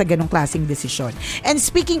ganong klaseng desisyon. And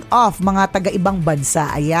speaking of mga taga-ibang bansa,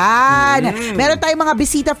 ayan, meron tayong mga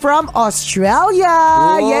bisita from Australia.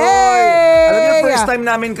 Oy! Yay! Alam niyo,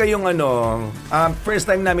 first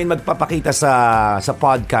time namin magpapakita sa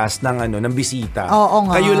podcast ng bisita. Oo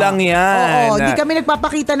nga. Kayo lang yan. Oo, di kami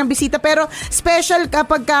nagpapakita ng bisita, pero special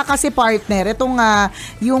kapag kasi partner. Itong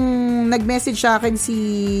yung nag-message sa akin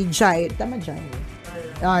si Jai. Tama, Jai?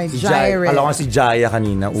 Si Jaya. Alam ko si Jaya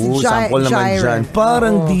kanina. Sample naman dyan.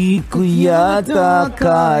 Parang di ko yata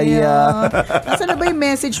kaya. Nasaan na ba yung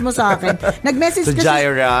message mo sa akin? Nag-message kasi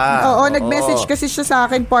Jaira. Oo, nag-message kasi siya sa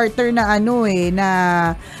akin, partner, na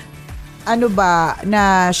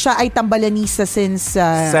na siya ay tambalanisa since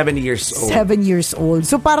 7 years old. 7 years old.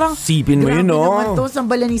 So parang sipin mo yun, no? Grabe naman to,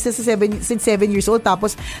 tambalanisa since 7 years old,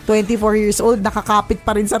 tapos 24 years old, nakakapit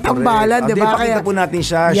pa rin sa tambalan, di ba? Pakita po natin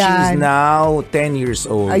siya. Yan. She's now 10 years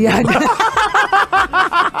old. Ayan.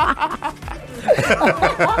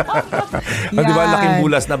 Diba, laking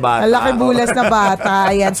bulas na bata. Laking bulas na bata.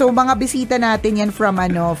 Ayan. So, mga bisita natin yan from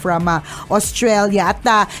Australia. At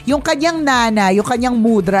yung kanyang nana, yung kanyang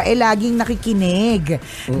mudra, laging nakikinig.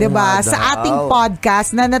 Diba? Sa ating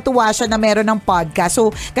podcast, na natuwa siya na meron ng podcast.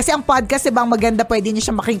 So, kasi ang podcast, diba, ang maganda, pwede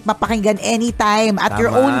niya siya mapakinggan anytime, at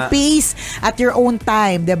your own pace, at your own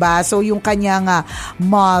time. Diba? So, yung kanyang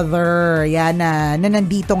mother, yan, na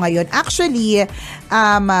nandito ngayon. Actually,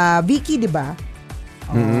 Vicky, diba?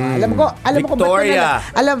 Alam ko Victoria.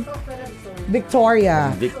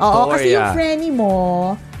 Victoria. Oo, kasi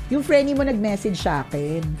yung friend mo nag-message sa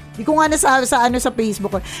akin. Hindi ko nga sa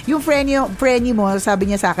Facebook. Yung friend mo,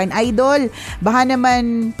 sabi niya sa akin, Idol, baka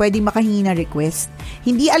naman pwedeng makahingi ng request.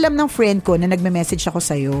 Hindi alam ng friend ko na nagme-message ako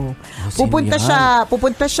sa'yo. Pupunta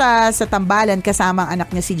siya sa Tambalan kasama ang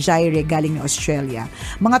anak niya si Jaire galing ng Australia.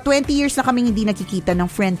 Mga 20 years na kaming hindi nakikita ng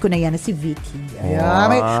friend ko na yan na si Vicky.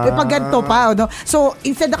 Ayan, may pagganto pa. No? So,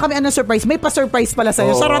 instead na kami surprise, may pa-surprise pala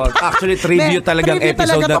sa'yo. Actually, tribute talagang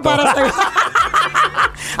episode na to. Para sa'yo.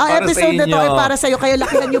 Ang episode na to ay para sa'yo, kaya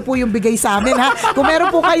lakihan nyo po yung bigay sa amin, ha? Kung meron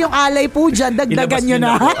po kayong alay po dyan, dagdagan nyo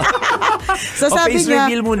na. So sabi face niya,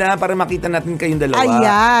 reveal muna para makita natin kayong dalawa.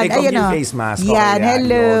 Ayan. Take off yung face mask. Yan,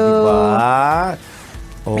 hello. Diba?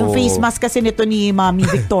 Yung face mask kasi nito ni Mami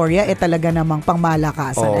Victoria talaga namang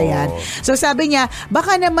pangmalakasan. Ayan. So sabi niya,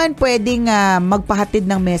 baka naman pwedeng magpahatid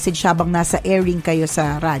ng message habang nasa airing kayo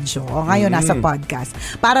sa radyo o ngayon nasa podcast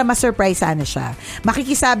para ma-surprise sana siya.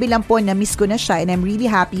 Makikisabi lang po na miss ko na siya and I'm really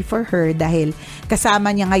happy for her dahil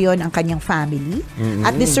kasama niya ngayon ang kanyang family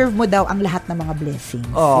at deserve mo daw ang lahat ng mga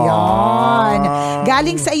blessings. Yan.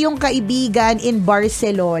 Galing sa iyong kaibigan in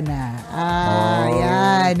Barcelona.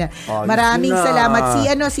 Ayan. Maraming salamat.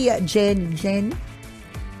 Si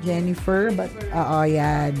Jennifer, but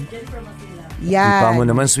yan. Yan. Ipa mo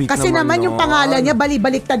naman, sweet kasi naman yung pangalan niya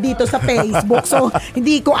balik-baliktad dito sa Facebook. So,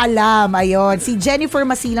 hindi ko alam. Ayun. Si Jennifer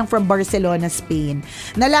Masilang from Barcelona, Spain.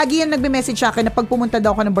 Na lagi yung nagme-message sa akin na pag pumunta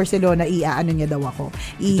daw ako ng Barcelona, ano niya daw ako.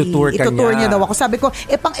 Itutour niya daw ako. Sabi ko,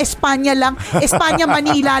 pang Espanya lang. Espanya,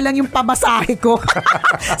 Manila lang yung pamasahe ko.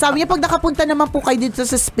 Sabi niya, pag nakapunta naman po kayo dito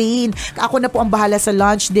sa Spain, ako na po ang bahala sa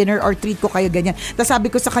lunch, dinner, or treat ko kayo, ganyan. Tapos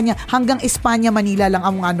sabi ko sa kanya, hanggang Espanya, Manila lang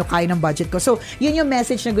ang kaya ng budget ko. So, yun yung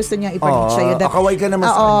message na gusto niya ipag-reach sa'yo. Akaway ka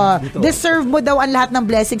naman sa kanya. Deserve mo daw ang lahat ng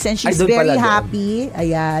blessings and she's very happy.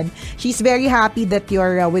 Ayan. She's very happy that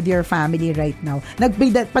you're with your family right now.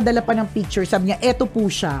 Nagpadala pa ng picture. Sabi niya, eto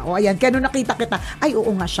po siya. O ayan, kaya nung nakita kita, ay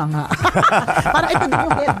oo nga siya nga. Parang ito din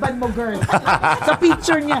yung headband mo, girl. Sa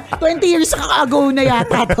picture niya. 20 years ago na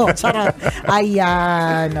yata to. Charot.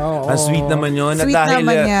 Ayan. Oo. Ang sweet naman yun. Sweet dahil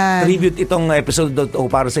naman yan. Tribute itong episode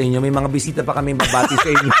para sa inyo. May mga bisita pa kami babati sa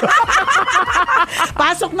inyo.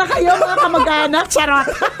 Pasok na kayo mga kamag-anak. Charot.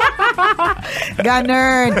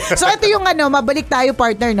 Ganun. So ito yung mabalik tayo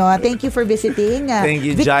partner, no? Thank you for visiting. Thank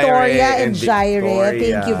you, Victoria and Jaire. Victoria.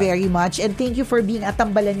 Thank you very much. And thank you for being at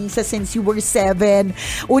Tambalanisa since you were 7.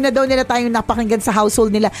 Una daw nila tayong napakinggan sa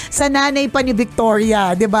household nila. Sa nanay pa ni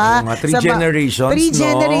Victoria, di ba? 3 generations, 3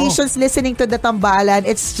 generations listening to the Tambalan.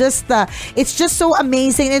 It's just so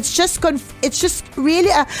amazing. It's just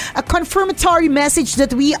really a confirmatory message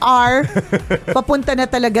that we are papunta na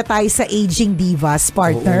talaga tayo sa aging divas,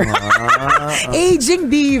 partner. Aging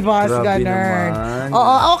divas, ganun.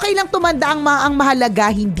 Oo, okay lang tumanda ang mahalaga,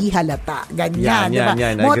 hindi halata. Ganyan, di ba?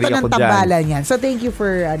 Motto ng Tambalan yan. So, thank you for...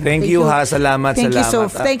 Thank you, salamat.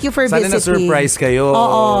 Thank you for visiting. Sana na-surprise kayo.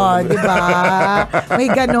 Oo, di ba? May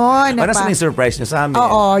ganon. Ano sa surprise niyo sa amin?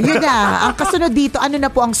 Oo, yun na. Ang kasunod dito, ano na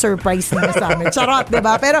po ang surprise niya sa amin? Charot, di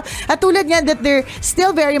ba? Pero, at tulad niyan that they're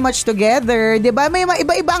still very much together, di ba? May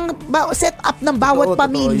iba-ibang setup ng bawat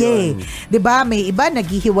pamilya. Di ba? May iba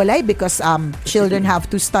naghihiwalay because children have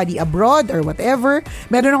to study abroad or whatever.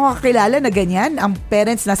 Meron akong kakilala na ganyan. Ang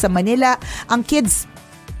parents nasa Manila, ang kids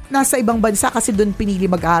nasa ibang bansa kasi doon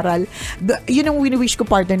pinili mag-aral. Yun ang wini-wish ko,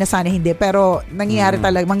 partner, na sana hindi. Pero mangyayari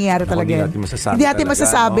talaga yan. Hindi natin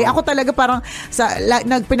masasabi. Ako talaga parang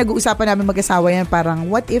pinag-uusapan namin mag-asawa yan, parang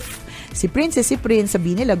what if si Prince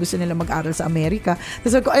sabihin nila gusto nila mag-aral sa Amerika.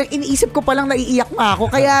 Tapos iniisip ko palang naiiyak na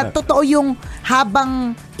ako. Kaya totoo yung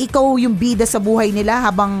habang ikaw yung bida sa buhay nila,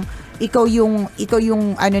 habang ikaw yung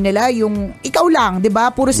nila, yung ikaw lang, 'di ba?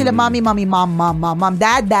 Puro sila mami, mom,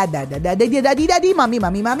 dad, daddy, mami.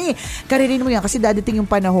 Karirin mo yan kasi dadating yung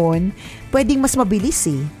panahon, pwedeng mas mabilis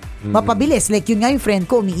Mapabilis. Like yun nga yung friend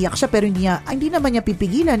ko, umiiyak siya pero hindi naman niya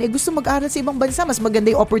pipigilan. Gusto mag-aral sa ibang bansa, mas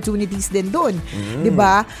maganda yung opportunities din doon. 'Di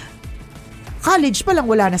ba? College pa lang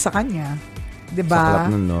wala na sa kanya. 'Di ba?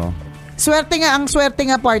 Sa nun, no? Swerte nga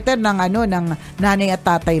partner ng nanay at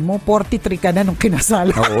tatay mo, 43 ka na nung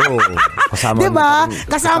kinasal. Oo. Kasama 'di ba?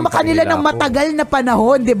 Kasama ka nila ng matagal na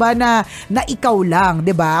panahon, 'di ba, na ikaw lang,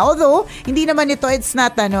 'di ba? Although hindi naman ito, it's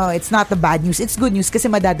not a bad news. It's good news kasi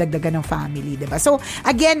madadagdagan ng family, 'di ba? So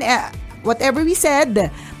again, whatever we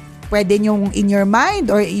said, pwede nyong in your mind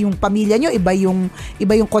or yung pamilya nyo, iba yung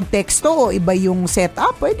konteksto o iba yung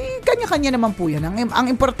setup, pwede kanya-kanya naman po yun. Ang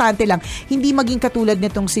importante lang, hindi maging katulad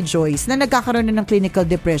nitong si Joyce na nagkakaroon na ng clinical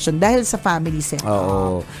depression dahil sa family setup.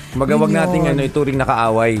 Oo. Magawag natin ituring na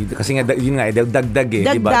kaaway kasi nga yun nga dagdag eh,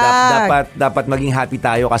 di ba? Dapat maging happy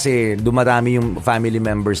tayo kasi dumarami yung family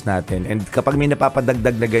members natin. And kapag may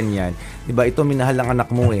napapadagdag na ganyan, di ba, ito minahal ang anak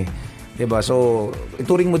mo eh. Diba? So,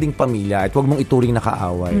 ituring mo ding pamilya at huwag mong ituring na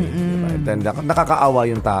kaaway. Diba? Nakakaawa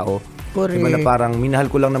yung tao. Correct. Diba na parang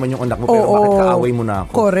minahal ko lang naman yung anak mo pero bakit kaaway mo na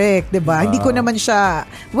ako? Correct, 'di ba? Hindi ko naman siya,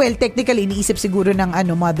 well, technically iniisip siguro ng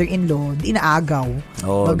mother-in-law, inaagaw.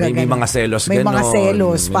 May mga selos may ganon. May mga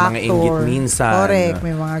selos may factor. May mga inggit minsan. Correct,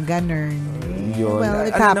 may mga ganun. Yun. Well,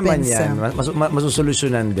 it happens. Naman yan?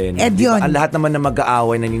 Masusolusyonan din. Diba? Ang lahat naman na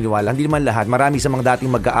mag-aaway naniniwala. Hindi naman lahat. Marami sa mga dating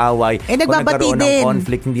mag-aaway. Nagbabati din. Ng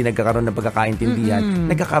conflict, hindi nagkakaroon ng pagkakaintindihan.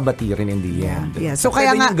 Nagkakabati rin in the end. Yeah. So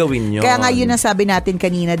kaya nga yun ang sabi natin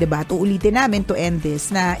kanina, diba? Uulitin namin to end this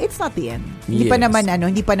na it's not the end. Hindi pa naman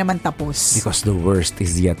tapos. Because the worst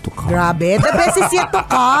is yet to come. Grabe. The best is yet to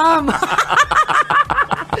come.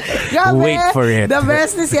 Grabe. Wait for it. The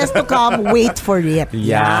best is yet to come. Wait for it.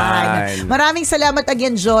 Yan. Maraming salamat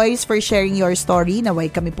again, Joyce, for sharing your story. Naway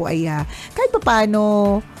kami po ay kahit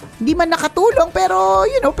paano hindi man nakatulong pero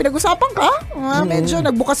pinag-usapan ka. Medyo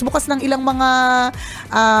nagbukas-bukas ng ilang mga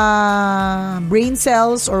brain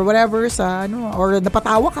cells or whatever or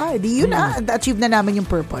napatawa ka. Di yun achieve na namin yung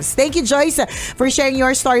purpose. Thank you, Joyce, for sharing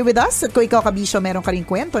your story with us. At kung ikaw, Kabisyo, meron ka rin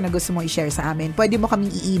kwento na gusto mo i-share sa amin, pwede mo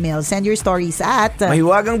kaming i-email. Send your stories at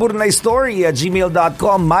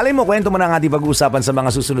mahiwagangburnaystory@gmail.com. Malay mo, kwento mo na ang ating pag-uusapan sa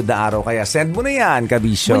mga susunod na araw. Kaya send mo na yan,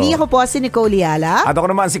 Kabisyo. Muli ako po si Nicole Liala. At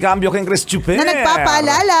ako naman si Cambio King Chris Chuper. Na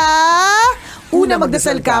nagpapaalala, una,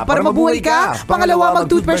 magdasal ka para mabuhay ka. Pangalawa,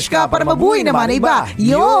 mag-toothbrush ka para mabuhay naman ang iba.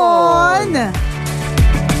 Yun!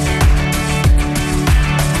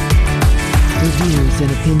 The views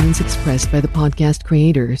and opinions expressed by the podcast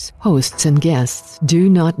creators, hosts, and guests do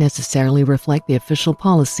not necessarily reflect the official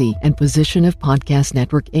policy and position of Podcast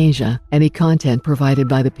Network Asia. Any content provided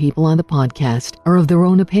by the people on the podcast are of their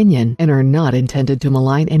own opinion and are not intended to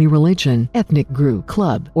malign any religion, ethnic group,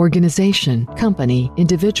 club, organization, company,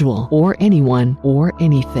 individual, or anyone or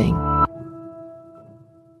anything.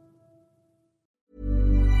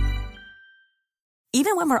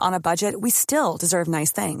 Even when we're on a budget, we still deserve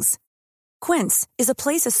nice things. Quince is a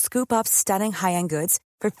place to scoop up stunning high-end goods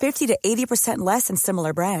for 50 to 80% less than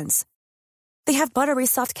similar brands. They have buttery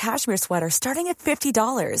soft cashmere sweaters starting at $50,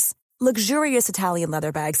 luxurious Italian leather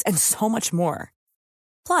bags, and so much more.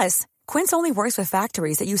 Plus, Quince only works with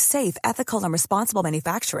factories that use safe, ethical, and responsible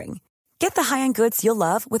manufacturing. Get the high-end goods you'll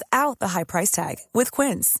love without the high price tag with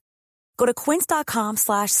Quince. Go to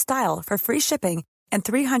quince.com/style for free shipping and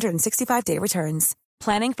 365-day returns.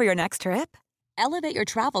 Planning for your next trip? Elevate your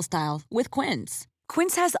travel style with Quince.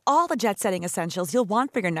 Quince has all the jet-setting essentials you'll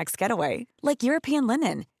want for your next getaway, like European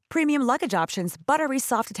linen, premium luggage options, buttery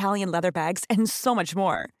soft Italian leather bags, and so much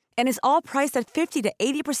more. And is all priced at 50 to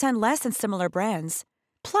 80% less than similar brands.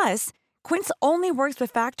 Plus, Quince only works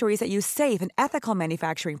with factories that use safe and ethical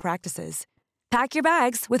manufacturing practices. Pack your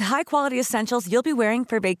bags with high-quality essentials you'll be wearing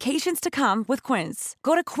for vacations to come with Quince.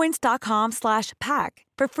 Go to quince.com/pack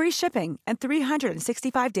for free shipping and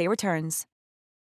 365-day returns.